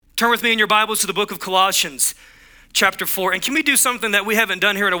Turn with me in your Bibles to the book of Colossians, chapter 4. And can we do something that we haven't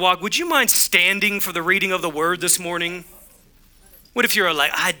done here in a while? Would you mind standing for the reading of the word this morning? What if you're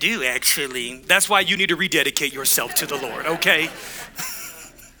like, I do actually? That's why you need to rededicate yourself to the Lord, okay?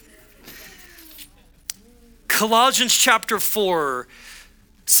 Colossians chapter 4.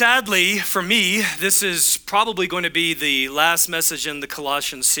 Sadly, for me, this is probably going to be the last message in the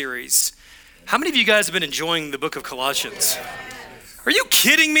Colossians series. How many of you guys have been enjoying the book of Colossians? Are you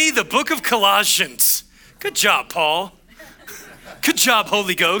kidding me? The book of Colossians. Good job, Paul. Good job,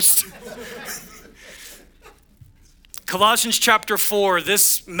 Holy Ghost. Colossians chapter 4,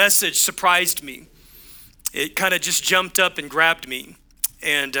 this message surprised me. It kind of just jumped up and grabbed me.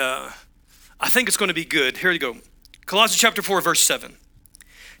 And I think it's going to be good. Here you go. Colossians chapter 4, verse 7.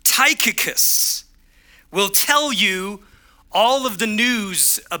 Tychicus will tell you all of the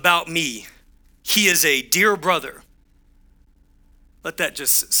news about me. He is a dear brother. Let that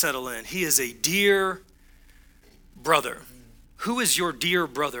just settle in. He is a dear brother. Who is your dear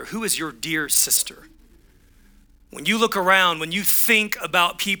brother? Who is your dear sister? When you look around, when you think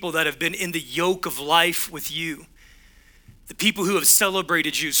about people that have been in the yoke of life with you, the people who have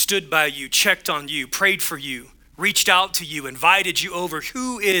celebrated you, stood by you, checked on you, prayed for you, reached out to you, invited you over,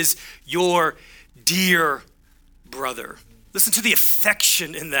 who is your dear brother? Listen to the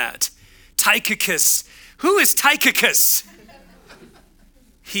affection in that. Tychicus. Who is Tychicus?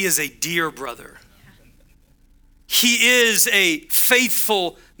 He is a dear brother. He is a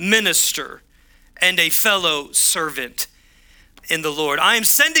faithful minister and a fellow servant in the Lord. I am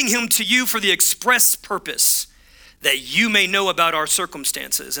sending him to you for the express purpose that you may know about our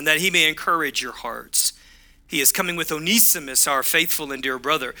circumstances and that he may encourage your hearts. He is coming with Onesimus, our faithful and dear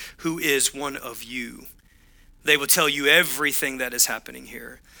brother, who is one of you. They will tell you everything that is happening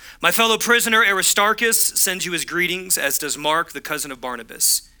here. My fellow prisoner Aristarchus sends you his greetings, as does Mark, the cousin of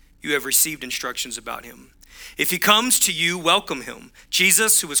Barnabas. You have received instructions about him. If he comes to you, welcome him.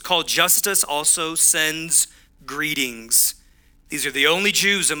 Jesus, who is called Justus, also sends greetings. These are the only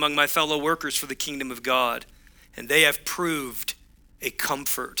Jews among my fellow workers for the kingdom of God, and they have proved a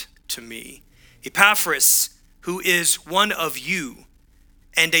comfort to me. Epaphras, who is one of you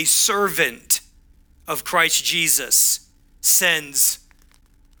and a servant of Christ Jesus, sends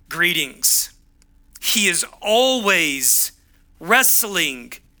greetings. He is always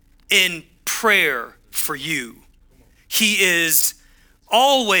wrestling in prayer for you. He is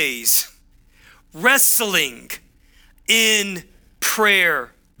always wrestling in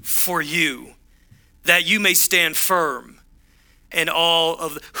prayer for you, that you may stand firm in all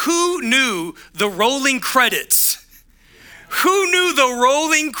of who knew the rolling credits? Who knew the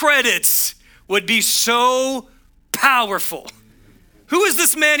rolling credits would be so powerful? Who is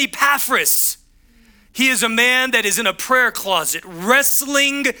this man Epaphras? He is a man that is in a prayer closet,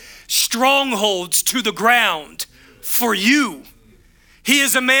 wrestling strongholds to the ground for you. He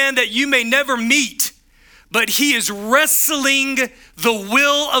is a man that you may never meet, but he is wrestling the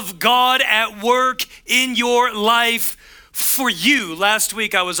will of God at work in your life for you. Last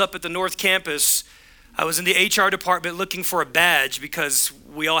week, I was up at the North Campus. I was in the HR department looking for a badge because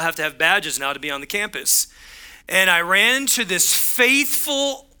we all have to have badges now to be on the campus. And I ran into this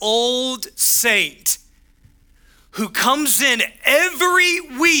faithful old saint who comes in every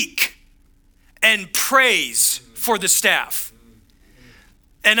week and prays for the staff.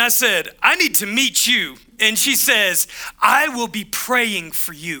 And I said, I need to meet you. And she says, I will be praying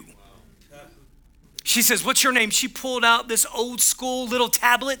for you. She says, what's your name? She pulled out this old school little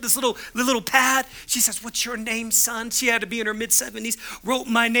tablet, this little pad. She says, what's your name, son? She had to be in her mid-70s, wrote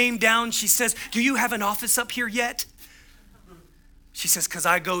my name down. She says, do you have an office up here yet? She says, because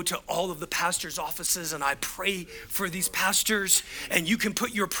I go to all of the pastors' offices and I pray for these pastors, and you can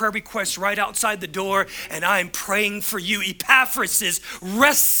put your prayer requests right outside the door, and I'm praying for you. Epaphras is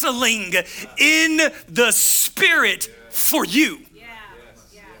wrestling in the spirit for you.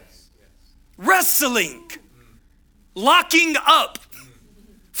 Wrestling, locking up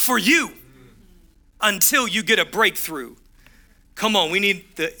for you until you get a breakthrough. Come on, we need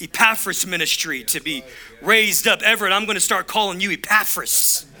the Epaphras ministry to be raised up. Everett, I'm going to start calling you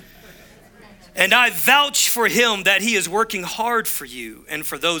Epaphras. And I vouch for him that he is working hard for you and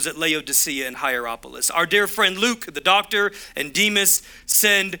for those at Laodicea and Hierapolis. Our dear friend Luke, the doctor, and Demas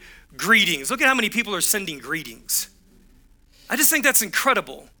send greetings. Look at how many people are sending greetings. I just think that's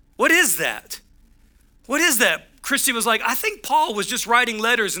incredible. What is that? What is that? Christy was like, I think Paul was just writing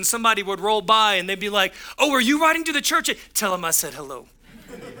letters and somebody would roll by and they'd be like, oh, are you writing to the church? Tell him I said hello.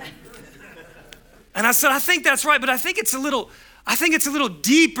 And I said, I think that's right, but I think it's a little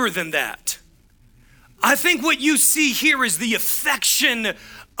deeper than that. I think what you see here is the affection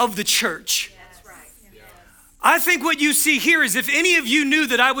of the church. I think what you see here is if any of you knew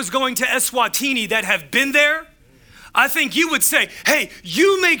that I was going to Eswatini that have been there, I think you would say, hey,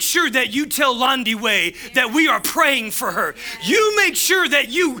 you make sure that you tell Landiwe that we are praying for her. You make sure that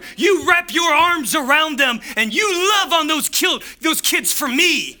you wrap your arms around them and you love on those kids for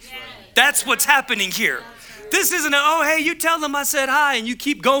me. That's what's happening here. This isn't oh, hey, you tell them I said hi and you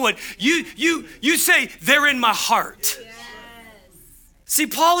keep going. You say, they're in my heart. See,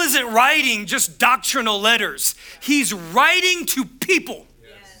 Paul isn't writing just doctrinal letters. He's writing to people.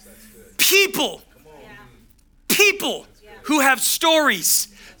 People who have stories,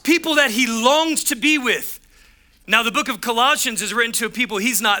 people that he longs to be with. Now, the book of Colossians is written to a people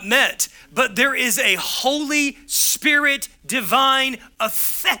he's not met, but there is a Holy Spirit divine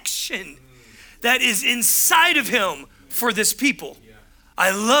affection that is inside of him for this people.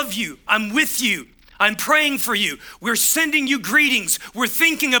 I love you. I'm with you. I'm praying for you. We're sending you greetings. We're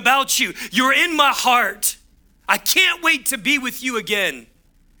thinking about you. You're in my heart. I can't wait to be with you again.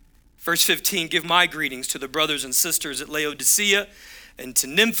 Verse 15, give my greetings to the brothers and sisters at Laodicea and to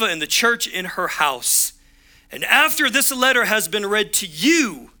Nympha and the church in her house. And after this letter has been read to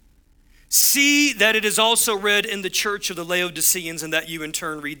you, see that it is also read in the church of the Laodiceans and that you in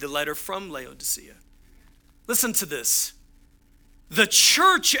turn read the letter from Laodicea. Listen to this. The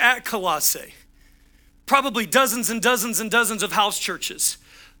church at Colossae, probably dozens and dozens and dozens of house churches.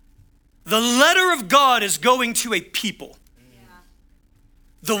 The letter of God is going to a people.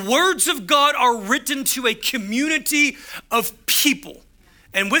 The words of God are written to a community of people.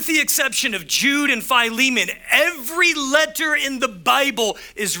 And with the exception of Jude and Philemon, every letter in the Bible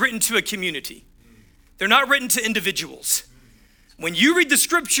is written to a community. They're not written to individuals. When you read the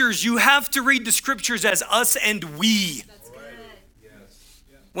scriptures, you have to read the scriptures as us and we.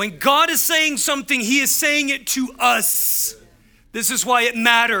 When God is saying something, he is saying it to us. This is why it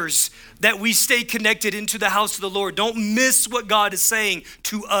matters that we stay connected into the house of the Lord. Don't miss what God is saying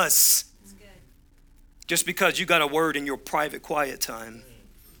to us. Just because you got a word in your private quiet time.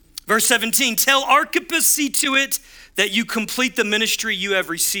 Verse 17, tell Archippus, see to it that you complete the ministry you have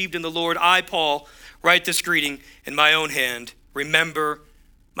received in the Lord. I, Paul, write this greeting in my own hand. Remember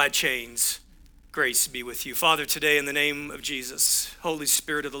my chains. Grace be with you. Father, today in the name of Jesus, Holy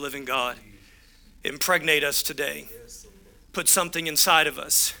Spirit of the living God, impregnate us today. Put something inside of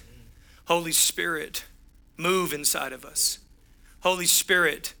us. Holy Spirit, move inside of us. Holy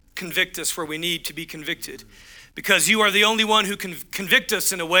Spirit, convict us where we need to be convicted, because you are the only one who can convict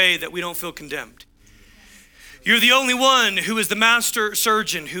us in a way that we don't feel condemned. You're the only one who is the master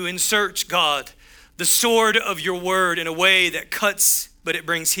surgeon who inserts, God, the sword of your word in a way that cuts, but it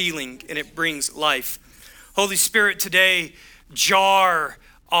brings healing and it brings life. Holy Spirit, today, jar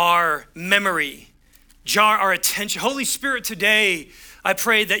our memory, jar our attention. Holy Spirit, today, I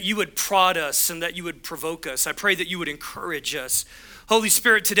pray that you would prod us and that you would provoke us. I pray that you would encourage us. Holy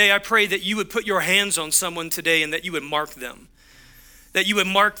Spirit, today, I pray that you would put your hands on someone today and that you would mark them. That you would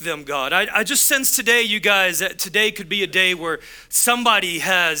mark them, God. I just sense today, you guys, that today could be a day where somebody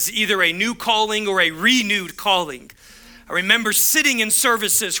has either a new calling or a renewed calling. I remember sitting in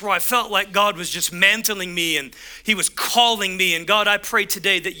services where I felt like God was just mantling me and he was calling me. And God, I pray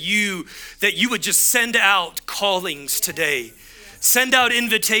today that you would just send out callings today. Send out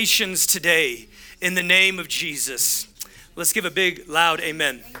invitations today in the name of Jesus. Let's give a big, loud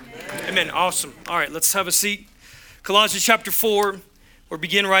amen. Amen. Awesome. All right, let's have a seat. Colossians chapter 4. We'll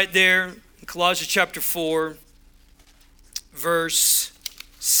begin right there. Colossians chapter 4, verse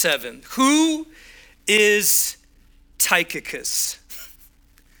 7. Who is Tychicus?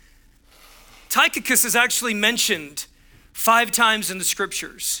 Tychicus is actually mentioned 5 times in the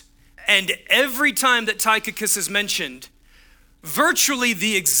scriptures. And every time that Tychicus is mentioned, virtually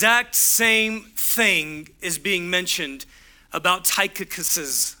the exact same thing is being mentioned about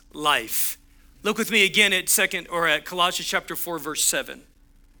Tychicus's life. Look with me again at Colossians chapter 4, verse 7.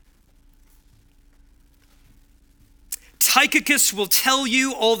 Tychicus will tell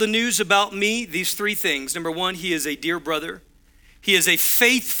you all the news about me, these 3 things. Number 1, he is a dear brother. He is a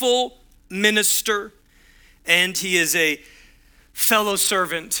faithful minister. And he is a fellow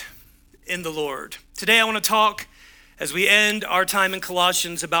servant in the Lord. Today I want to talk, as we end our time in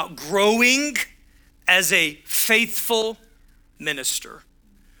Colossians, about growing as a faithful minister.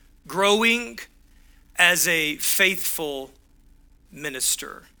 Growing as a faithful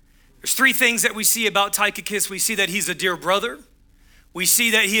minister. There's 3 things that we see about Tychicus. We see that he's a dear brother. We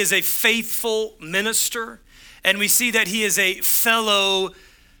see that he is a faithful minister. And we see that he is a fellow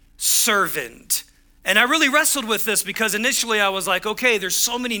servant. And I really wrestled with this because initially I was like, okay, there's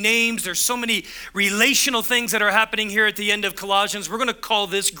so many names, there's so many relational things that are happening here at the end of Colossians. We're going to call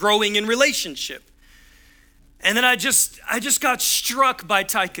this growing in relationship. And then I just got struck by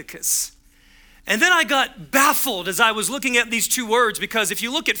Tychicus. And then I got baffled as I was looking at these two words, because if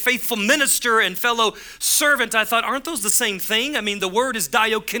you look at faithful minister and fellow servant, I thought, aren't those the same thing? I mean, the word is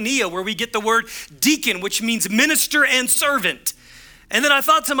diakonia, where we get the word deacon, which means minister and servant. And then I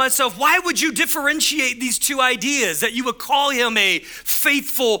thought to myself, why would you differentiate these two ideas? That you would call him a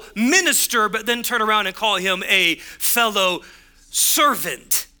faithful minister, but then turn around and call him a fellow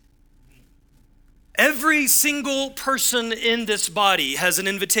servant. Every single person in this body has an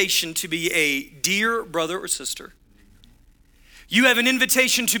invitation to be a dear brother or sister. You have an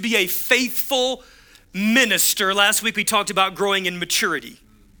invitation to be a faithful minister. Last week we talked about growing in maturity.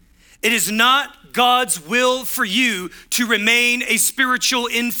 It is not God's will for you to remain a spiritual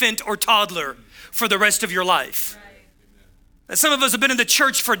infant or toddler for the rest of your life. And some of us have been in the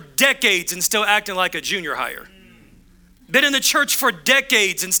church for decades and still acting like a junior hire. Been in the church for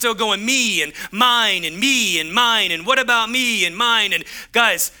decades and still going me and mine and me and mine and what about me and mine. And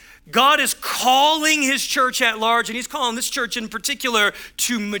guys, God is calling his church at large, and he's calling this church in particular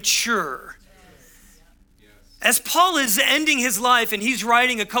to mature. As Paul is ending his life and he's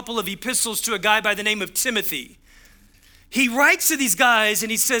writing a couple of epistles to a guy by the name of Timothy, he writes to these guys and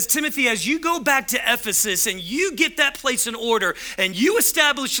he says, Timothy, as you go back to Ephesus and you get that place in order and you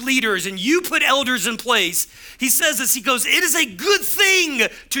establish leaders and you put elders in place, he says this, he goes, it is a good thing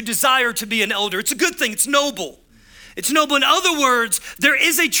to desire to be an elder. It's a good thing, it's noble. It's noble. In other words, there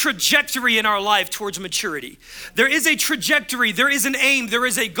is a trajectory in our life towards maturity. There is a trajectory, there is an aim, there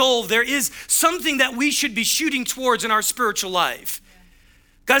is a goal, there is something that we should be shooting towards in our spiritual life.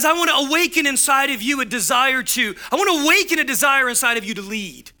 Guys, I want to awaken inside of you a desire to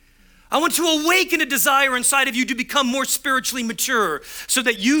lead. I want to awaken a desire inside of you to become more spiritually mature so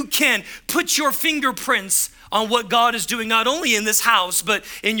that you can put your fingerprints on what God is doing, not only in this house, but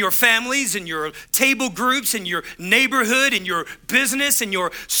in your families, in your table groups, in your neighborhood, in your business, in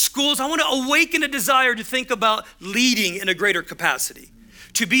your schools. I want to awaken a desire to think about leading in a greater capacity,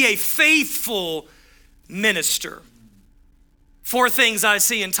 to be a faithful minister. 4 things I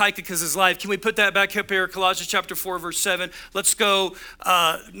see in Tychicus' life. Can we put that back up here? Colossians chapter 4, verse 7. Let's go,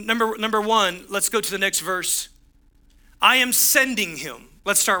 number 1, let's go to the next verse. I am sending him.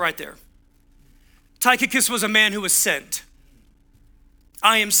 Let's start right there. Tychicus was a man who was sent.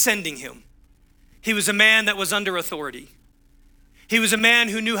 I am sending him. He was a man that was under authority. He was a man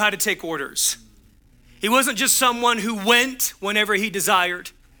who knew how to take orders. He wasn't just someone who went whenever he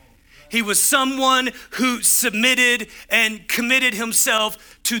desired. He was someone who submitted and committed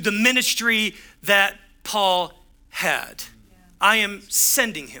himself to the ministry that Paul had. I am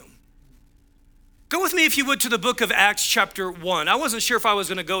sending him. Go with me, if you would, to the book of Acts chapter 1. I wasn't sure if I was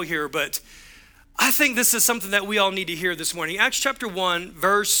going to go here, but I think this is something that we all need to hear this morning. Acts chapter 1,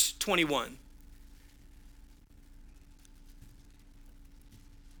 verse 21.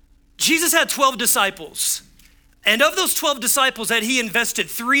 Jesus had 12 disciples. And of those 12 disciples that he invested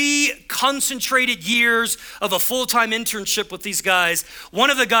 3 concentrated years of a full-time internship with these guys,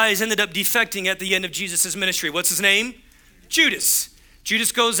 one of the guys ended up defecting at the end of Jesus' ministry. What's his name? Judas.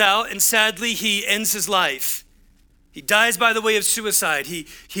 Judas goes out and sadly he ends his life. He dies by the way of suicide.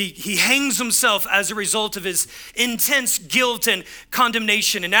 He hangs himself as a result of his intense guilt and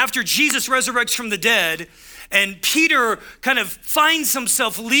condemnation. And after Jesus resurrects from the dead and Peter kind of finds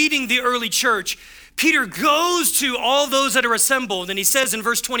himself leading the early church, Peter goes to all those that are assembled and he says in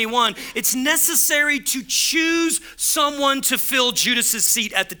verse 21, it's necessary to choose someone to fill Judas's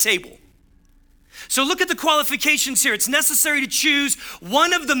seat at the table. So look at the qualifications here. It's necessary to choose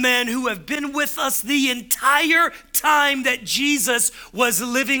one of the men who have been with us the entire time that Jesus was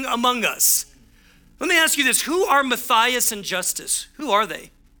living among us. Let me ask you this. Who are Matthias and Justus? Who are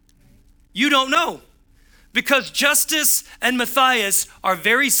they? You don't know. Because Justus and Matthias are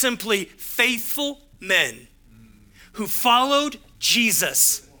very simply faithful men who followed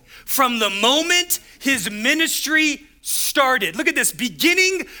Jesus from the moment his ministry started. Look at this,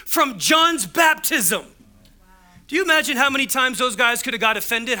 beginning from John's baptism. Do you imagine how many times those guys could have got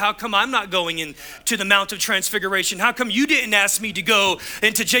offended? How come I'm not going into the Mount of Transfiguration? How come you didn't ask me to go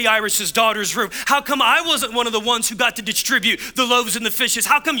into Jairus' daughter's room? How come I wasn't one of the ones who got to distribute the loaves and the fishes?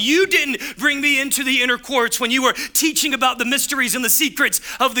 How come you didn't bring me into the inner courts when you were teaching about the mysteries and the secrets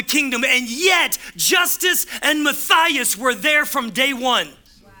of the kingdom? And yet, Justus and Matthias were there from day one.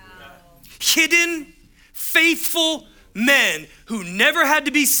 Wow. Hidden, faithful men who never had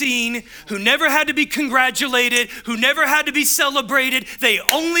to be seen, who never had to be congratulated, who never had to be celebrated. They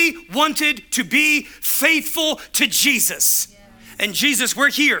only wanted to be faithful to Jesus. Yes. And Jesus,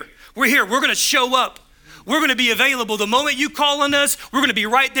 we're here. We're here. We're going to show up. We're going to be available. The moment you call on us, we're going to be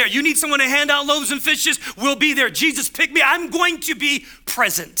right there. You need someone to hand out loaves and fishes, we'll be there. Jesus, pick me. I'm going to be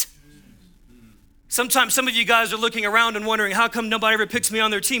present. Sometimes some of you guys are looking around and wondering, how come nobody ever picks me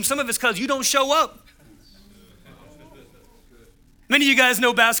on their team? Some of it's because you don't show up. Many of you guys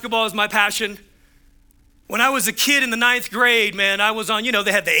know basketball is my passion. When I was a kid in the 9th grade, man, I was on,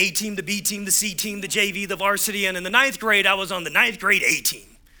 they had the A team, the B team, the C team, the JV, the varsity. And in the 9th grade, I was on the 9th grade A team,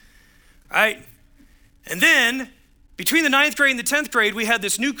 right? And then between the 9th grade and the 10th grade, we had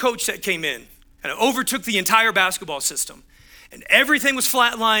this new coach that came in and overtook the entire basketball system. And everything was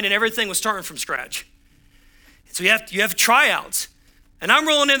flatlined and everything was starting from scratch. And so you have tryouts. And I'm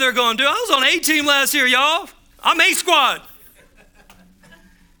rolling in there going, dude, I was on A team last year, y'all. I'm A squad.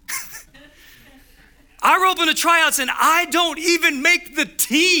 I roll up in the tryouts and I don't even make the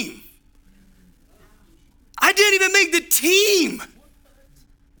team. I didn't even make the team.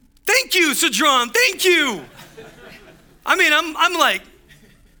 Thank you, Cedron. Thank you. I mean, I'm like,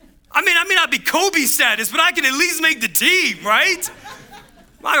 I may not be Kobe status, but I can at least make the team, right?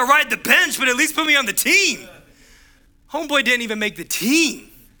 I'm not gonna ride the bench, but at least put me on the team. Homeboy didn't even make the team.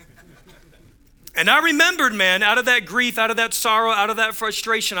 And I remembered, man, out of that grief, out of that sorrow, out of that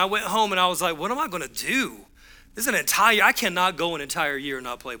frustration, I went home and I was like, what am I gonna do? This is I cannot go an entire year and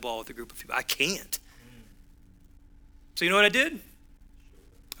not play ball with a group of people. I can't. So you know what I did?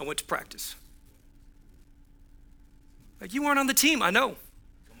 I went to practice. Like, you weren't on the team, I know.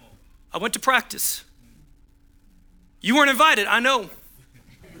 I went to practice. You weren't invited, I know.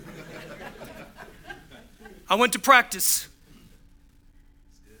 I went to practice.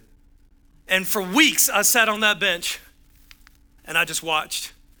 And for weeks, I sat on that bench and I just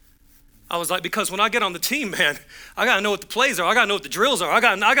watched. I was like, because when I get on the team, man, I gotta know what the plays are. I gotta know what the drills are. I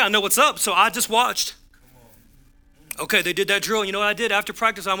gotta know what's up. So I just watched. Okay, they did that drill. You know what I did? After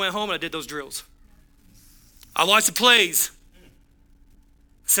practice, I went home and I did those drills. I watched the plays.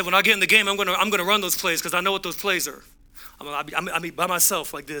 I said, when I get in the game, I'm gonna run those plays because I know what those plays are. I'll be by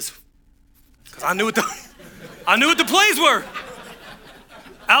myself like this because I knew what the plays were.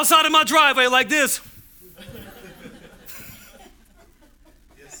 Outside of my driveway like this.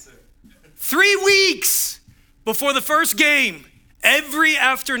 Yes, sir. 3 weeks before the first game, every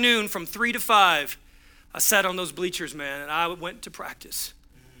afternoon from 3 to 5, I sat on those bleachers, man, and I went to practice.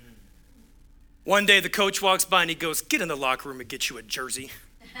 One day the coach walks by and he goes, get in the locker room and get you a jersey.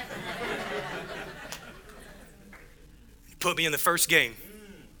 He put me in the first game.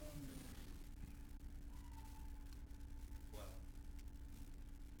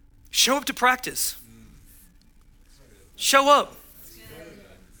 Show up to practice. Show up.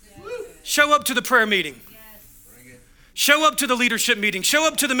 Show up to the prayer meeting. Show up to the leadership meeting. Show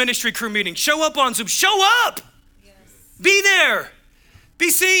up to the ministry crew meeting. Show up on Zoom. Show up. Be there. Be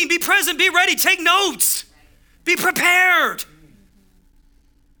seen. Be present. Be ready. Take notes. Be prepared.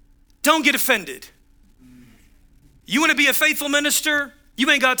 Don't get offended. You want to be a faithful minister?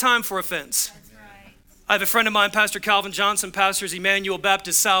 You ain't got time for offense. I have a friend of mine, Pastor Calvin Johnson, pastors Emmanuel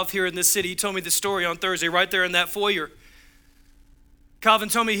Baptist South here in this city. He told me the story on Thursday right there in that foyer. Calvin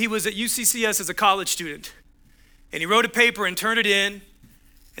told me he was at UCCS as a college student. And he wrote a paper and turned it in.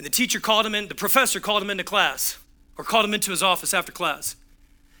 And the professor called him into class, or called him into his office after class.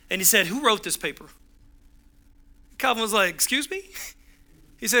 And he said, who wrote this paper? Calvin was like, excuse me?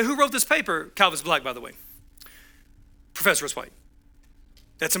 He said, who wrote this paper? Calvin's black, by the way. Professor was white.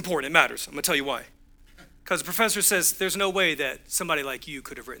 That's important, it matters. I'm gonna tell you why. Because the professor says, there's no way that somebody like you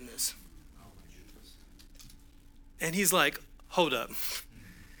could have written this. And he's like, hold up.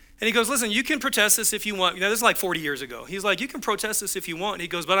 And he goes, listen, you can protest this if you want. This is like 40 years ago. He's like, you can protest this if you want. And he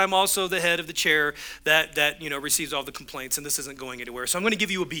goes, but I'm also the head of the chair that receives all the complaints, and this isn't going anywhere. So I'm going to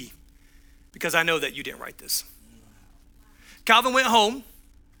give you a B because I know that you didn't write this. Calvin went home.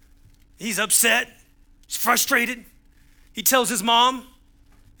 He's upset. He's frustrated. He tells his mom,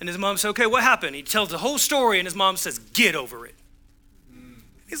 and his mom says, okay, what happened? He tells the whole story, and his mom says, get over it.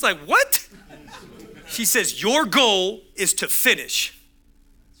 He's like, what? She says, your goal is to finish.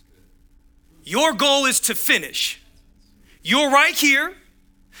 Your goal is to finish. You're right here,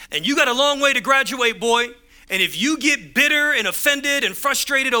 and you got a long way to graduate, boy. And if you get bitter and offended and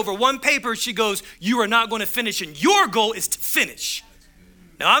frustrated over one paper, she goes, you are not going to finish, and your goal is to finish.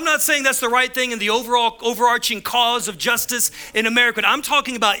 Now, I'm not saying that's the right thing in the overall overarching cause of justice in America. I'm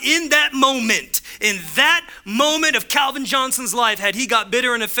talking about in that moment of Calvin Johnson's life, had he got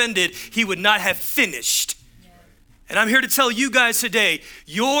bitter and offended, he would not have finished. And I'm here to tell you guys today,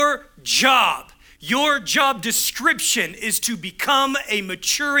 your job description is to become a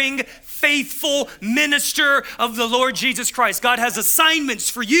maturing, faithful minister of the Lord Jesus Christ. God has assignments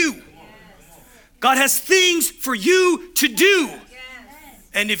for you. God has things for you to do.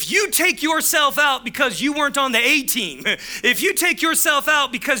 And if you take yourself out because you weren't on the A team, if you take yourself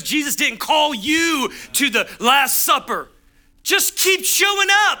out because Jesus didn't call you to the Last Supper, just keep showing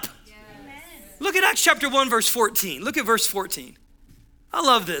up. Look at Acts chapter 1, verse 14. Look at verse 14. I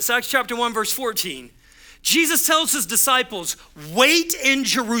love this. Acts chapter 1, verse 14. Jesus tells his disciples, wait in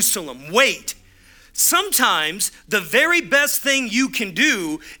Jerusalem, wait. Sometimes the very best thing you can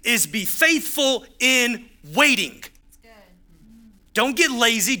do is be faithful in waiting. Don't get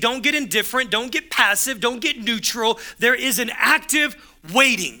lazy, don't get indifferent, don't get passive, don't get neutral. There is an active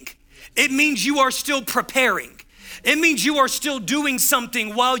waiting. It means you are still preparing. It means you are still doing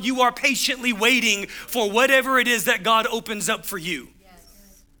something while you are patiently waiting for whatever it is that God opens up for you.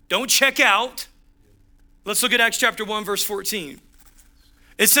 Don't check out. Let's look at Acts chapter 1, verse 14.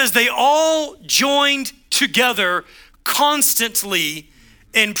 It says they all joined together constantly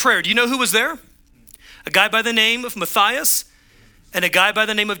in prayer. Do you know who was there? A guy by the name of Matthias and a guy by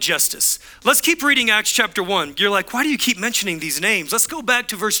the name of Justus. Let's keep reading Acts chapter 1. You're like, why do you keep mentioning these names? Let's go back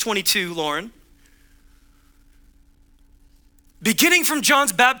to verse 22, Lauren. Beginning from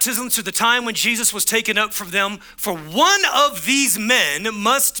John's baptism to the time when Jesus was taken up from them, for one of these men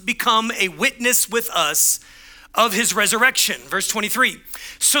must become a witness with us of his resurrection. Verse 23.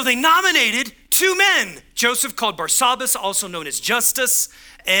 So they nominated two men, Joseph called Barsabbas, also known as Justus,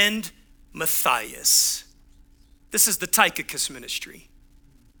 and Matthias. This is the Tychicus ministry.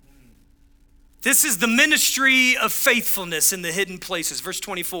 This is the ministry of faithfulness in the hidden places. Verse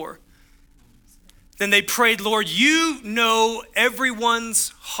 24. Then they prayed, Lord, you know everyone's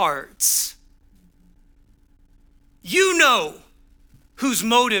hearts. You know whose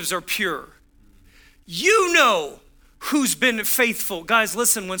motives are pure. You know who's been faithful. Guys,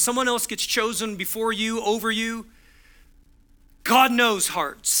 listen, when someone else gets chosen before you, over you, God knows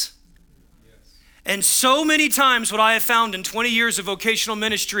hearts. And so many times what I have found in 20 years of vocational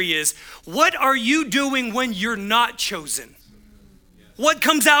ministry is, what are you doing when you're not chosen? What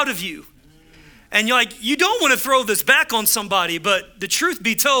comes out of you? And you're like, you don't want to throw this back on somebody, but the truth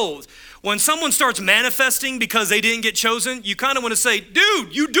be told, when someone starts manifesting because they didn't get chosen, you kind of want to say,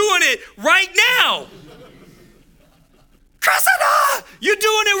 dude, you doing it right now. Christina, you're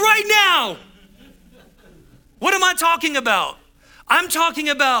doing it right now. What am I talking about? I'm talking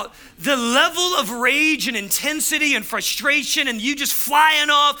about the level of rage and intensity and frustration and you just flying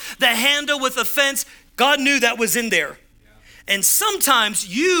off the handle with offense. God knew that was in there. And sometimes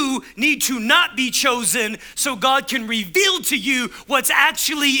you need to not be chosen so God can reveal to you what's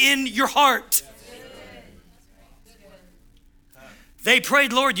actually in your heart. They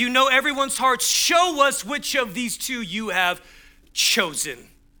prayed, Lord, you know everyone's hearts. Show us which of these two you have chosen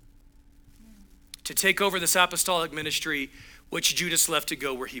to take over this apostolic ministry, which Judas left to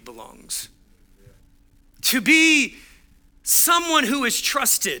go where he belongs. To be someone who is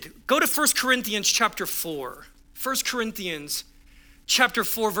trusted. Go to 1 Corinthians chapter 4. 1 Corinthians chapter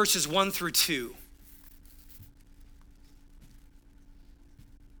 4, verses 1 through 2.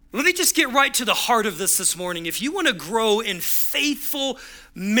 Let me just get right to the heart of this morning. If you want to grow in faithful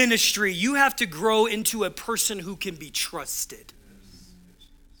ministry, you have to grow into a person who can be trusted.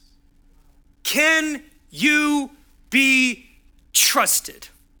 Can you be trusted?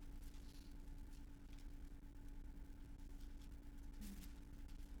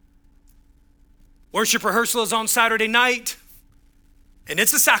 Worship rehearsal is on Saturday night, and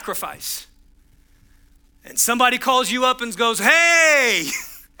it's a sacrifice. And somebody calls you up and goes, hey,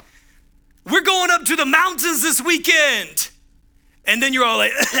 we're going up to the mountains this weekend. And then you're all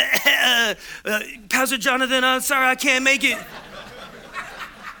like, Pastor Jonathan, I'm sorry, I can't make it.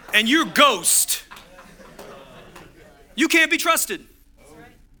 And you're ghost. You can't be trusted.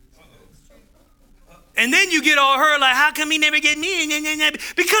 And then you get all hurt, like, how come he never get me?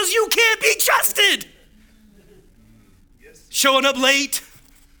 Because you can't be trusted. Showing up late.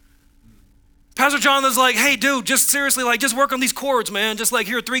 Pastor Jonathan's like, hey, dude, just seriously, like, just work on these chords, man. Just like,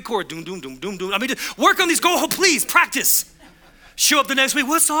 here are 3 chords. Doom, doom, doom, doom, doom. I mean, just work on these. Go, please, practice. Show up the next week.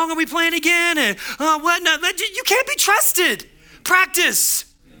 What song are we playing again? And what? No, you can't be trusted. Practice.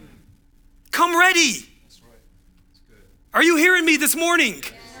 Come ready. That's right. That's good. Are you hearing me this morning?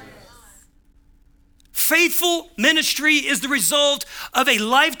 Faithful ministry is the result of a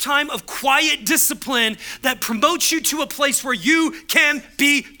lifetime of quiet discipline that promotes you to a place where you can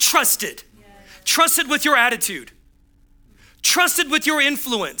be trusted. Yes. Trusted with your attitude. Trusted with your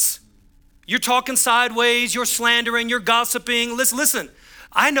influence. You're talking sideways, you're slandering, you're gossiping. Listen,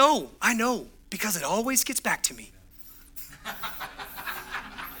 I know, because it always gets back to me.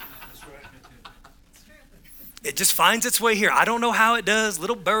 It just finds its way here. I don't know how it does.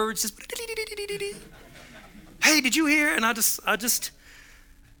 Little birds just, hey, did you hear? And I just,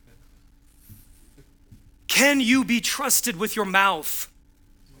 can you be trusted with your mouth?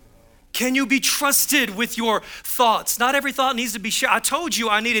 Can you be trusted with your thoughts? Not every thought needs to be shared. I told you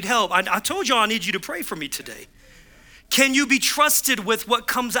I needed help. I told you I need you to pray for me today. Can you be trusted with what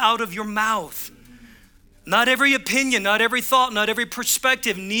comes out of your mouth? Not every opinion, not every thought, not every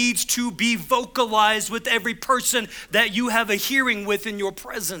perspective needs to be vocalized with every person that you have a hearing with in your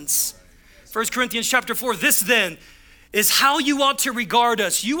presence. 1 Corinthians chapter 4, this then is how you ought to regard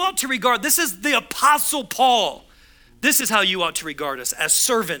us. You ought to regard, this is the Apostle Paul. This is how you ought to regard us, as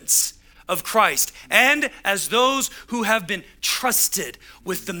servants of Christ and as those who have been trusted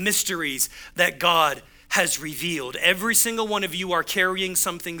with the mysteries that God has revealed. Every single one of you are carrying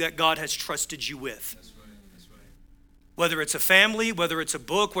something that God has trusted you with. That's right. Whether it's a family, whether it's a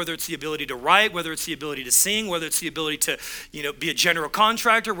book, whether it's the ability to write, whether it's the ability to sing, whether it's the ability to, be a general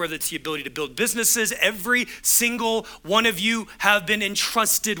contractor, whether it's the ability to build businesses, every single one of you have been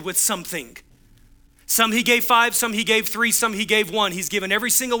entrusted with something. Some he gave 5, some he gave 3, some he gave 1. He's given every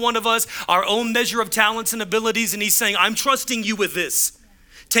single one of us our own measure of talents and abilities, and he's saying, I'm trusting you with this.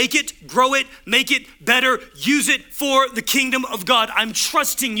 Take it, grow it, make it better, use it for the kingdom of God. I'm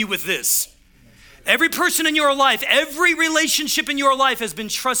trusting you with this. Every person in your life, every relationship in your life has been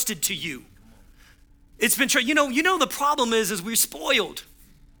trusted to you. It's been, the problem is we're spoiled.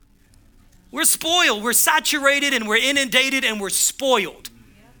 We're spoiled, we're saturated and we're inundated and we're spoiled.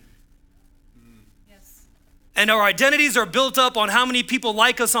 And our identities are built up on how many people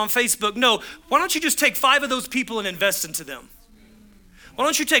like us on Facebook. No, why don't you just take 5 of those people and invest into them? Why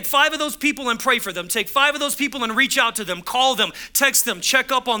don't you take 5 of those people and pray for them? Take 5 of those people and reach out to them, call them, text them,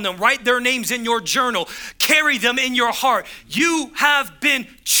 check up on them, write their names in your journal, carry them in your heart. You have been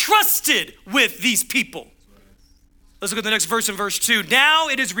trusted with these people. Let's look at the next verse in verse 2. Now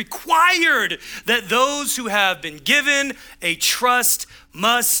it is required that those who have been given a trust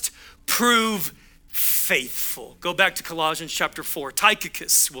must prove faithful. Go back to Colossians chapter 4.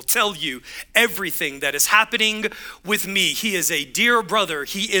 Tychicus will tell you everything that is happening with me. He is a dear brother.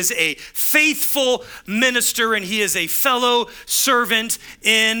 He is a faithful minister, and he is a fellow servant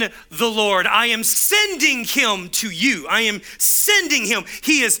in the Lord. I am sending him to you. I am sending him.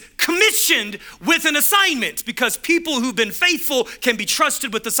 He is commissioned with an assignment, because people who've been faithful can be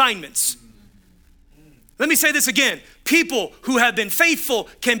trusted with assignments. Let me say this again. People who have been faithful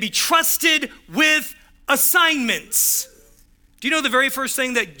can be trusted with assignments. Do you know the very first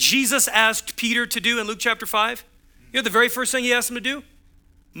thing that Jesus asked Peter to do in Luke chapter 5? You know the very first thing he asked him to do?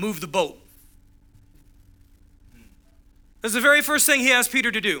 Move the boat. That's the very first thing he asked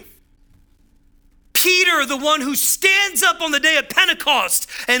Peter to do. Peter, the one who stands up on the day of Pentecost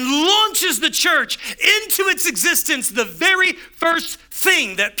and launches the church into its existence, the very first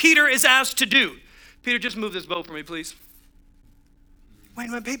thing that Peter is asked to do. Peter, just move this boat for me, please. Wait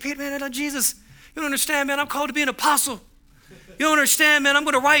a minute, Peter, man, Jesus, you don't understand, man. I'm called to be an apostle. You don't understand, man. I'm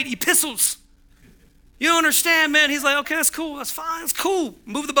going to write epistles. You don't understand, man. He's like, okay, that's cool. That's fine. It's cool.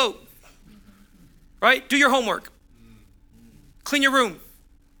 Move the boat. Right? Do your homework. Clean your room.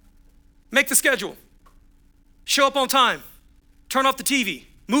 Make the schedule. Show up on time. Turn off the TV.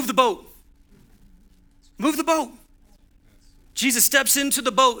 Move the boat. Move the boat. Jesus steps into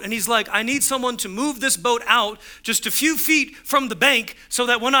the boat and he's like, I need someone to move this boat out just a few feet from the bank so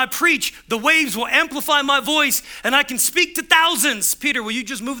that when I preach, the waves will amplify my voice and I can speak to thousands. Peter, will you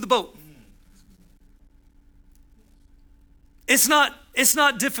just move the boat? It's not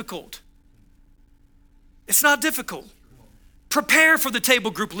difficult. It's not difficult. Prepare for the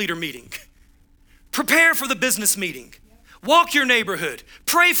table group leader meeting. Prepare for the business meeting. Walk your neighborhood.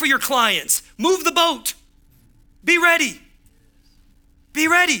 Pray for your clients. Move the boat. Be ready. Be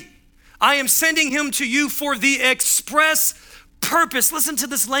ready. I am sending him to you for the express purpose. Listen to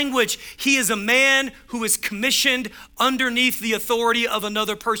this language. He is a man who is commissioned underneath the authority of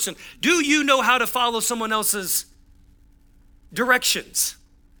another person. Do you know how to follow someone else's directions?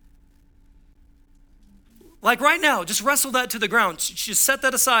 Like right now, just wrestle that to the ground. Just set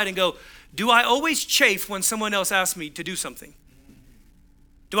that aside and go, do I always chafe when someone else asks me to do something?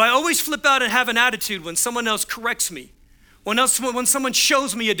 Do I always flip out and have an attitude when someone else corrects me? When someone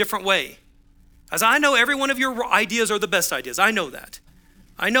shows me a different way? As I know every one of your ideas are the best ideas. I know that.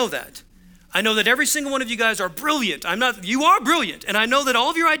 I know that. I know that every single one of you guys are brilliant. You are brilliant. And I know that all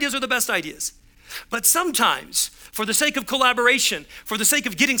of your ideas are the best ideas. But sometimes, for the sake of collaboration, for the sake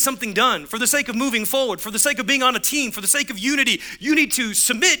of getting something done, for the sake of moving forward, for the sake of being on a team, for the sake of unity, you need to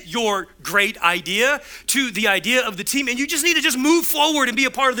submit your great idea to the idea of the team, and you just need to just move forward and be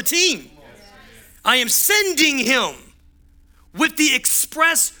a part of the team. I am sending him with the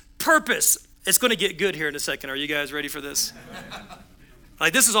express purpose. It's going to get good here in a second. Are you guys ready for this?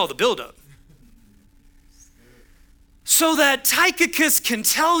 Like, this is all the buildup. So that Tychicus can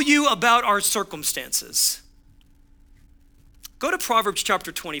tell you about our circumstances. Go to Proverbs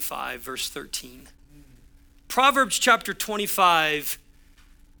chapter 25, verse 13. Proverbs chapter 25,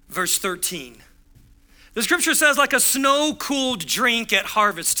 verse 13. The scripture says, like a snow-cooled drink at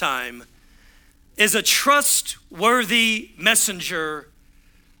harvest time is a trustworthy messenger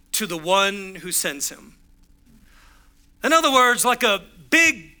to the one who sends him. In other words, like a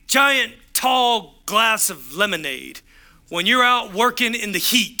big, giant, tall glass of lemonade. When you're out working in the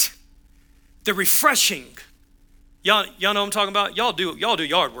heat, the refreshing. Y'all know what I'm talking about? Y'all do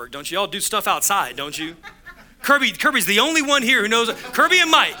yard work, don't you? Y'all do stuff outside, don't you? Kirby's the only one here who knows. Kirby and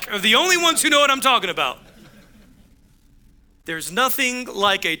Mike are the only ones who know what I'm talking about. There's nothing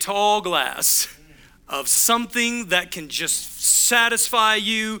like a tall glass of something that can just satisfy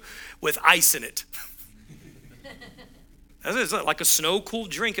you with ice in it. That's like a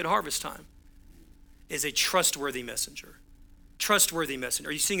snow-cooled drink at harvest time. Is a trustworthy messenger. Trustworthy messenger.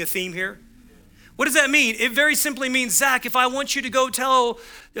 Are you seeing a theme here? What does that mean? It very simply means, Zach, if I want you to go tell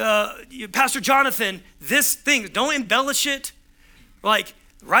Pastor Jonathan this thing, don't embellish it. Like,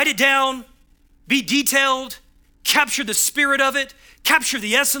 write it down, be detailed, capture the spirit of it, capture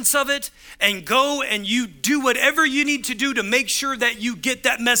the essence of it, and go and you do whatever you need to do to make sure that you get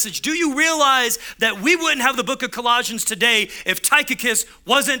that message. Do you realize that we wouldn't have the book of Colossians today if Tychicus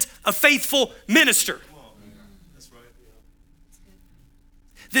wasn't a faithful minister?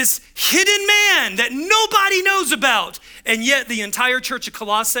 This hidden man that nobody knows about. And yet the entire church of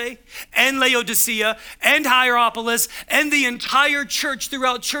Colossae and Laodicea and Hierapolis and the entire church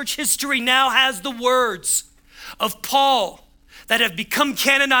throughout church history now has the words of Paul that have become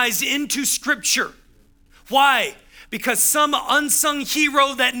canonized into scripture. Why? Because some unsung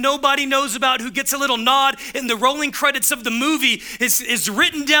hero that nobody knows about who gets a little nod in the rolling credits of the movie is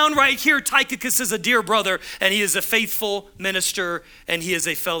written down right here. Tychicus is a dear brother, and he is a faithful minister, and he is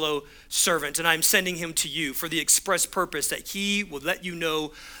a fellow servant. And I'm sending him to you for the express purpose that he will let you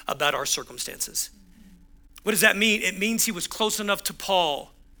know about our circumstances. What does that mean? It means he was close enough to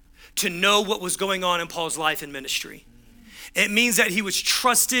Paul to know what was going on in Paul's life and ministry. It means that he was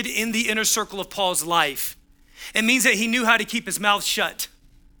trusted in the inner circle of Paul's life. It means that he knew how to keep his mouth shut.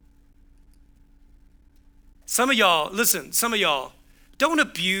 Some of y'all don't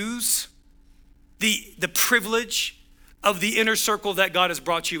abuse the privilege of the inner circle that God has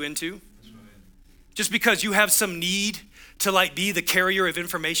brought you into. Just because you have some need to like be the carrier of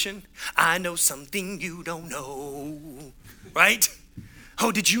information. I know something you don't know, right?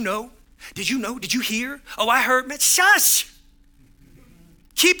 Oh, did you know? Did you know? Did you hear? Oh, I heard. Man, shush.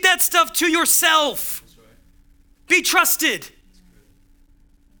 Keep that stuff to yourself. Be trusted.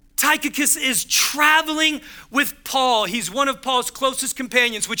 Tychicus is traveling with Paul. He's one of Paul's closest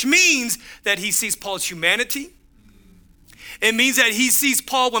companions, which means that he sees Paul's humanity. It means that he sees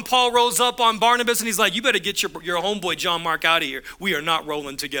Paul when Paul rolls up on Barnabas and he's like, you better get your homeboy John Mark out of here. We are not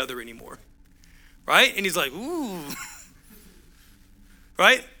rolling together anymore. Right? And he's like, ooh.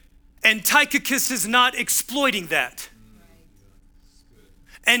 Right? And Tychicus is not exploiting that.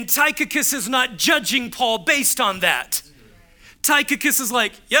 And Tychicus is not judging Paul based on that. Tychicus is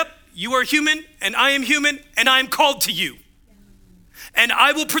like, yep, you are human and I am human and I am called to you. And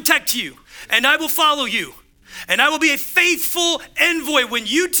I will protect you and I will follow you. And I will be a faithful envoy. When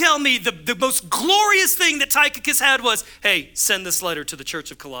you tell me the most glorious thing that Tychicus had was, hey, send this letter to the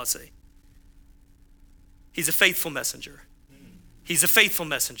church of Colossae. He's a faithful messenger. He's a faithful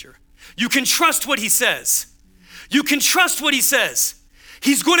messenger. You can trust what he says. You can trust what he says.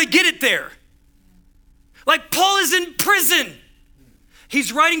 He's going to get it there. Like Paul is in prison.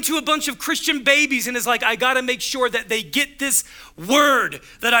 He's writing to a bunch of Christian babies and is like, I got to make sure that they get this word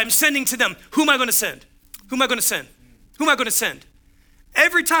that I'm sending to them. Who am I going to send? Who am I going to send? Who am I going to send?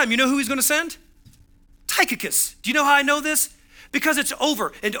 Every time, you know who he's going to send? Tychicus. Do you know how I know this? Because it's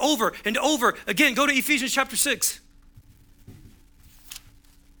over and over and over. Again, go to Ephesians chapter 6.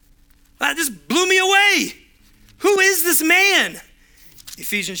 That just blew me away. Who is this man?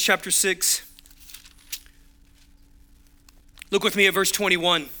 Ephesians chapter 6. Look with me at verse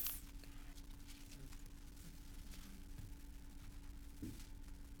 21.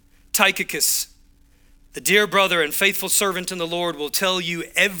 Tychicus The dear brother and faithful servant in the Lord will tell you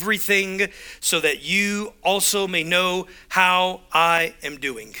everything so that you also may know how I am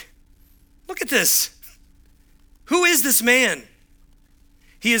doing. Look at this. Who is this man?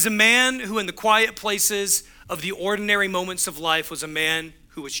 He is a man who in the quiet places of the ordinary moments of life was a man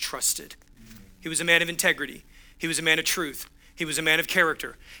who was trusted. He was a man of integrity. He was a man of truth. He was a man of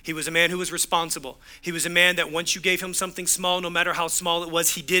character. He was a man who was responsible. He was a man that once you gave him something small, no matter how small it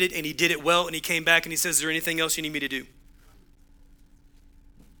was, he did it and he did it well, and he came back and he says, is there anything else you need me to do?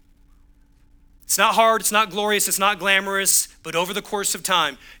 It's not hard, it's not glorious, it's not glamorous, but over the course of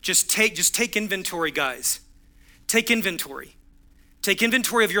time, just take inventory, guys. Take inventory. Take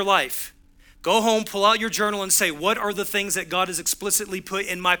inventory of your life. Go home, pull out your journal and say, what are the things that God has explicitly put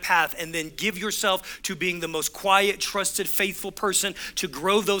in my path? And then give yourself to being the most quiet, trusted, faithful person to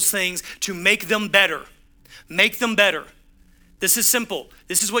grow those things, to make them better. Make them better. This is simple.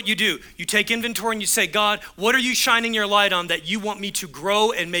 This is what you do. You take inventory and you say, God, what are you shining your light on that you want me to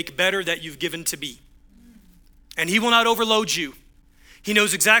grow and make better that you've given to be? And he will not overload you. He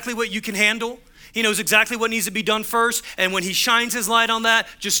knows exactly what you can handle. He knows exactly what needs to be done first. And when he shines his light on that,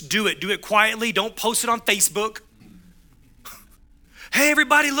 just do it. Do it quietly. Don't post it on Facebook. Hey,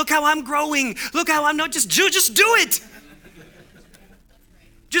 everybody, look how I'm growing. Look how I'm not, just do it.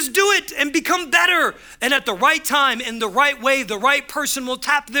 Just do it and become better. And at the right time, in the right way, the right person will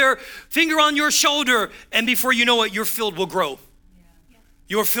tap their finger on your shoulder. And before you know it, your field will grow.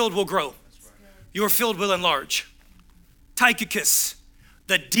 Your field will grow. Your field will enlarge. Tychicus,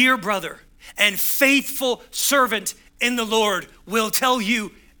 the dear brother and faithful servant in the Lord, will tell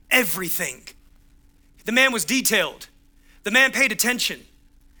you everything. The man was detailed. The man paid attention.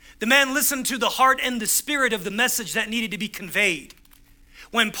 The man listened to the heart and the spirit of the message that needed to be conveyed.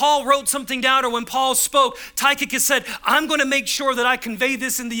 When Paul wrote something down or when Paul spoke, Tychicus said, I'm going to make sure that I convey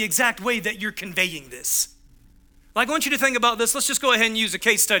this in the exact way that you're conveying this. Like, I want you to think about this. Let's just go ahead and use a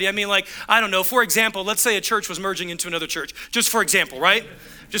case study. I mean, like, I don't know, for example, let's say a church was merging into another church. Just for example, right?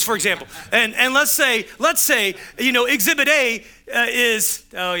 Just for example. And let's say, Exhibit A is,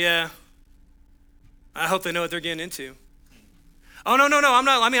 oh yeah, I hope they know what they're getting into. Oh, no, I'm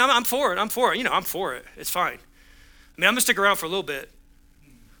not, I'm for it. I'm for it. I'm for it. It's fine. I'm going to stick around for a little bit.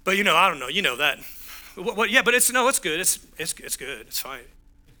 But, I don't know, that. Yeah, but it's good. It's good. It's fine.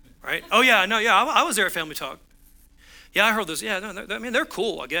 Right? Oh, yeah, I was there at Family Talk. Yeah, I heard this. Yeah, they're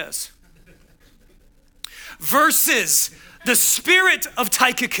cool, I guess. Versus the spirit of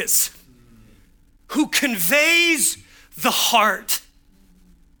Tychicus, who conveys the heart.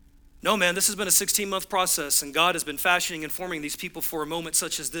 No, man, this has been a 16-month process, and God has been fashioning and forming these people for a moment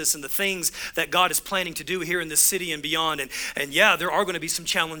such as this, and the things that God is planning to do here in this city and beyond. And yeah, there are going to be some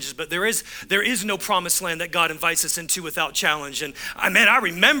challenges, but there is no promised land that God invites us into without challenge. And I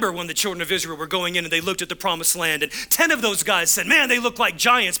remember when the children of Israel were going in and they looked at the promised land, and 10 of those guys said, man, they look like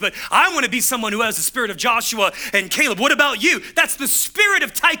giants, but I want to be someone who has the spirit of Joshua and Caleb. What about you? That's the spirit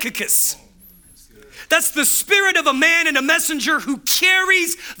of Tychicus. That's the spirit of a man and a messenger who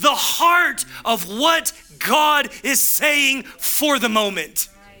carries the heart of what God is saying for the moment.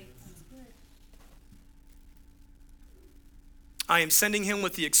 I am sending him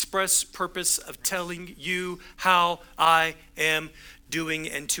with the express purpose of telling you how I am doing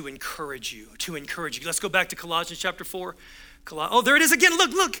and to encourage you. Let's go back to Colossians chapter 4. Oh, there it is again.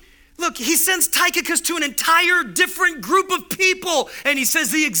 Look, he sends Tychicus to an entire different group of people, and he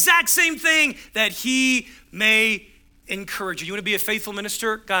says the exact same thing, that he may encourage you. You want to be a faithful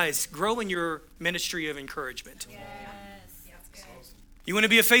minister? Guys, grow in your ministry of encouragement. Yes. You want to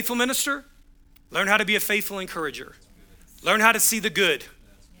be a faithful minister? Learn how to be a faithful encourager. Learn how to see the good.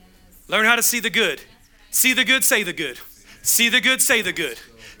 Learn how to see the good. See the good, say the good. See the good, say the good.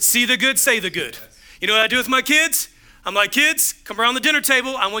 See the good, say the good. You know what I do with my kids? I'm like, kids, come around the dinner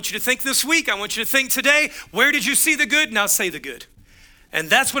table. I want you to think this week. I want you to think today. Where did you see the good? Now say the good.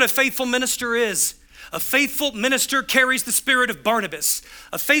 And that's what a faithful minister is. A faithful minister carries the spirit of Barnabas.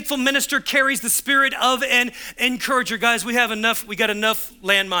 A faithful minister carries the spirit of an encourager. Guys, we got enough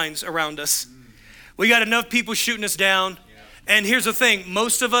landmines around us. We got enough people shooting us down. And here's the thing.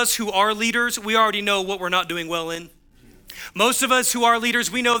 Most of us who are leaders, we already know what we're not doing well in. Most of us who are leaders,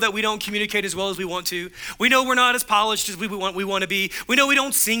 we know that we don't communicate as well as we want to. We know we're not as polished as we want to be. We know we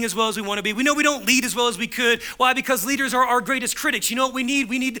don't sing as well as we want to be. We know we don't lead as well as we could. Why? Because leaders are our greatest critics. You know what we need?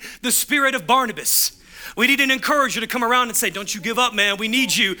 We need the spirit of Barnabas. We need an encourager to come around and say, don't you give up, man. We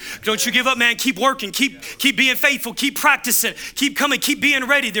need you. Don't you give up, man. Keep working. Keep being faithful. Keep practicing. Keep coming. Keep being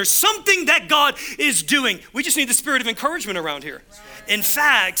ready. There's something that God is doing. We just need the spirit of encouragement around here. In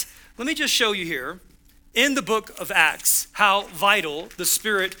fact, let me just show you here. in the book of Acts how vital the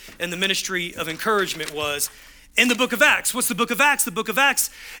Spirit and the ministry of encouragement was in the book of Acts. What's the book of Acts? The book of Acts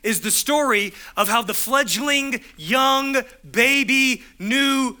is the story of how the fledgling, young, baby,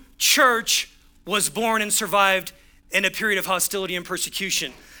 new church was born and survived in a period of hostility and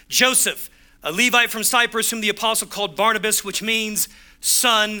persecution. Joseph, a Levite from Cyprus, whom the apostle called Barnabas, which means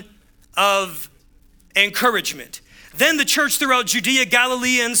son of encouragement. Then the church throughout Judea,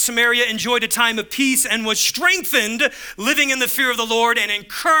 Galilee, and Samaria enjoyed a time of peace and was strengthened, living in the fear of the Lord and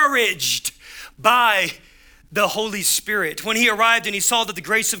encouraged by the Holy Spirit. When he arrived and he saw that the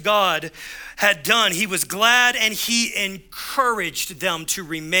grace of God had done, he was glad and he encouraged them to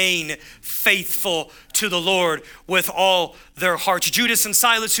remain faithful to the Lord with all their hearts. Judas and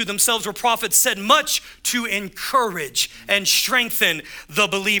Silas, who themselves were prophets, said much to encourage and strengthen the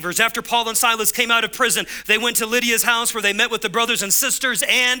believers. After Paul and Silas came out of prison, they went to Lydia's house where they met with the brothers and sisters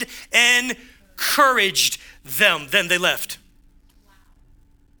and encouraged them. Then they left.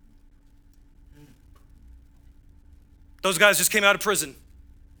 Those guys just came out of prison.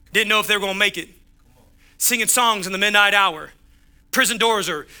 Didn't know if they were going to make it. Singing songs in the midnight hour. Prison doors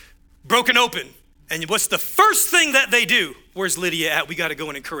are broken open. And what's the first thing that they do? Where's Lydia at? We got to go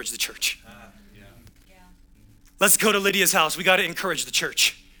and encourage the church. Let's go to Lydia's house. We got to encourage the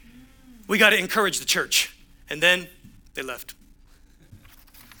church. We got to encourage the church. And then they left.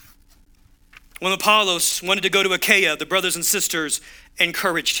 When Apollos wanted to go to Achaia, the brothers and sisters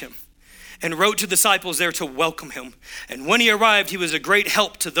encouraged him and wrote to disciples there to welcome him. And when he arrived, he was a great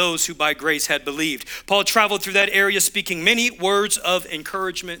help to those who by grace had believed. Paul traveled through that area speaking many words of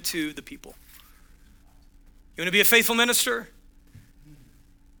encouragement to the people. You want to be a faithful minister?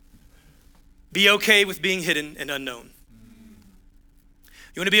 Be okay with being hidden and unknown.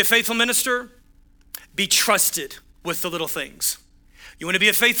 You want to be a faithful minister? Be trusted with the little things. You want to be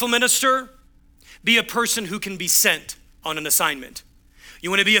a faithful minister? Be a person who can be sent on an assignment. You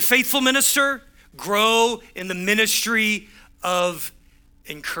want to be a faithful minister? Grow in the ministry of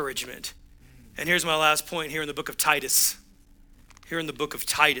encouragement. And here's my last point here in the book of Titus. Here in the book of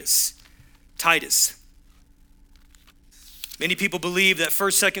Titus. Titus. Many people believe that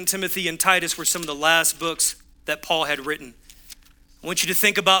 1st, 2nd Timothy, and Titus were some of the last books that Paul had written. I want you to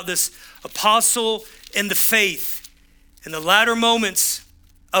think about this apostle in the faith in the latter moments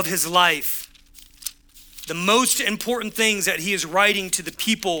of his life. The most important things that he is writing to the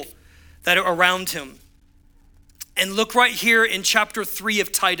people that are around him. And look right here in chapter 3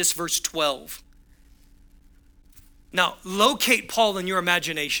 of Titus, verse 12. Now, locate Paul in your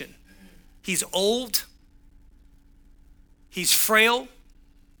imagination. He's old. He's frail.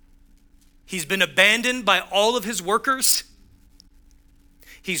 He's been abandoned by all of his workers.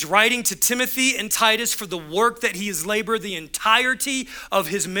 He's writing to Timothy and Titus for the work that he has labored the entirety of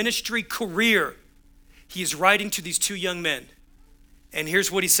his ministry career. He is writing to these two young men. And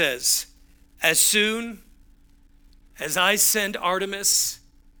here's what he says. As soon as I send Artemas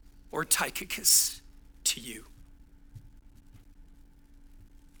or Tychicus to you.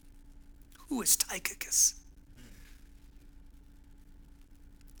 Who is Tychicus?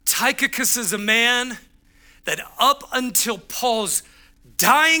 Tychicus is a man that up until Paul's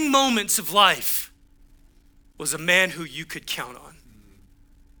dying moments of life was a man who you could count on.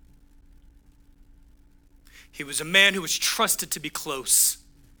 He was a man who was trusted to be close.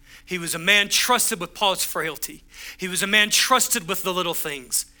 He was a man trusted with Paul's frailty. He was a man trusted with the little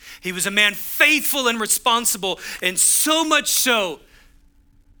things. He was a man faithful and responsible, and so much so,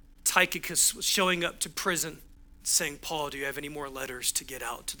 Tychicus was showing up to prison saying, Paul, do you have any more letters to get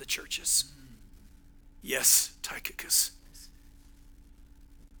out to the churches? Yes, Tychicus.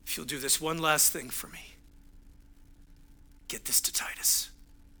 If you'll do this one last thing for me, get this to Titus.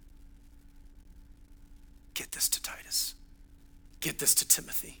 Get this to Titus. Get this to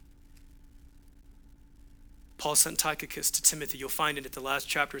Timothy. Paul sent Tychicus to Timothy. You'll find it at the last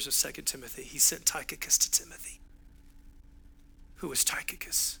chapters of 2 Timothy. He sent Tychicus to Timothy. Who was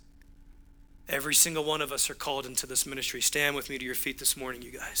Tychicus? Every single one of us are called into this ministry. Stand with me to your feet this morning,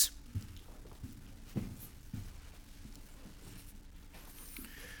 you guys.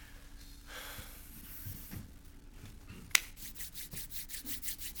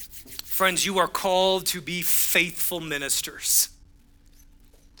 Friends, you are called to be faithful ministers.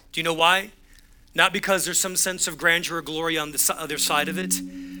 Do you know why? Not because there's some sense of grandeur or glory on the other side of it,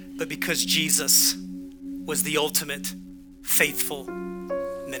 but because Jesus was the ultimate faithful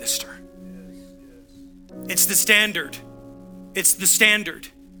minister. It's the standard. It's the standard.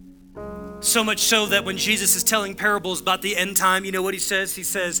 So much so that when Jesus is telling parables about the end time, you know what he says? He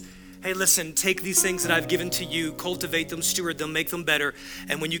says, hey, listen, take these things that I've given to you, cultivate them, steward them, make them better.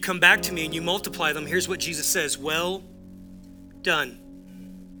 And when you come back to me and you multiply them, here's what Jesus says, well done,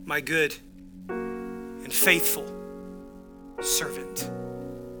 my good and faithful servant.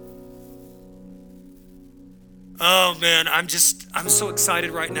 Oh man, I'm so excited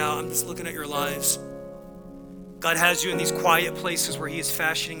right now. I'm just looking at your lives. God has you in these quiet places where he is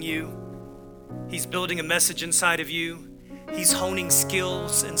fashioning you. He's building a message inside of you. He's honing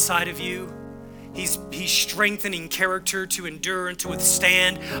skills inside of you. He's strengthening character to endure and to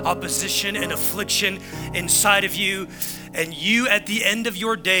withstand opposition and affliction inside of you. And you, at the end of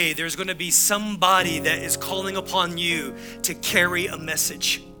your day, there's going to be somebody that is calling upon you to carry a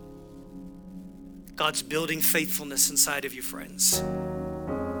message. God's building faithfulness inside of you, friends,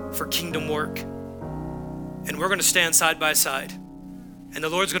 for kingdom work. And we're going to stand side by side. And the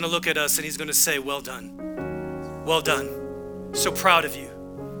Lord's going to look at us and he's going to say, well done. Well done. So proud of you.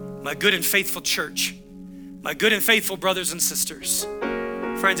 My good and faithful church. My good and faithful brothers and sisters.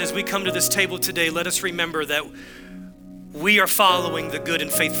 Friends, as we come to this table today, let us remember that we are following the good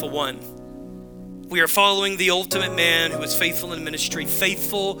and faithful one. We are following the ultimate man who is faithful in ministry,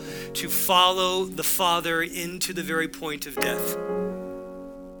 faithful to follow the Father into the very point of death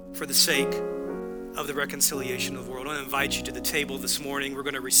for the sake of the reconciliation of the world. I want to invite you to the table this morning. We're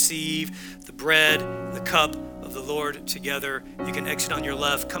going to receive the bread, the cup of the Lord together. You can exit on your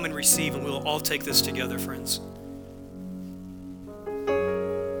left, come and receive, and we'll all take this together, friends.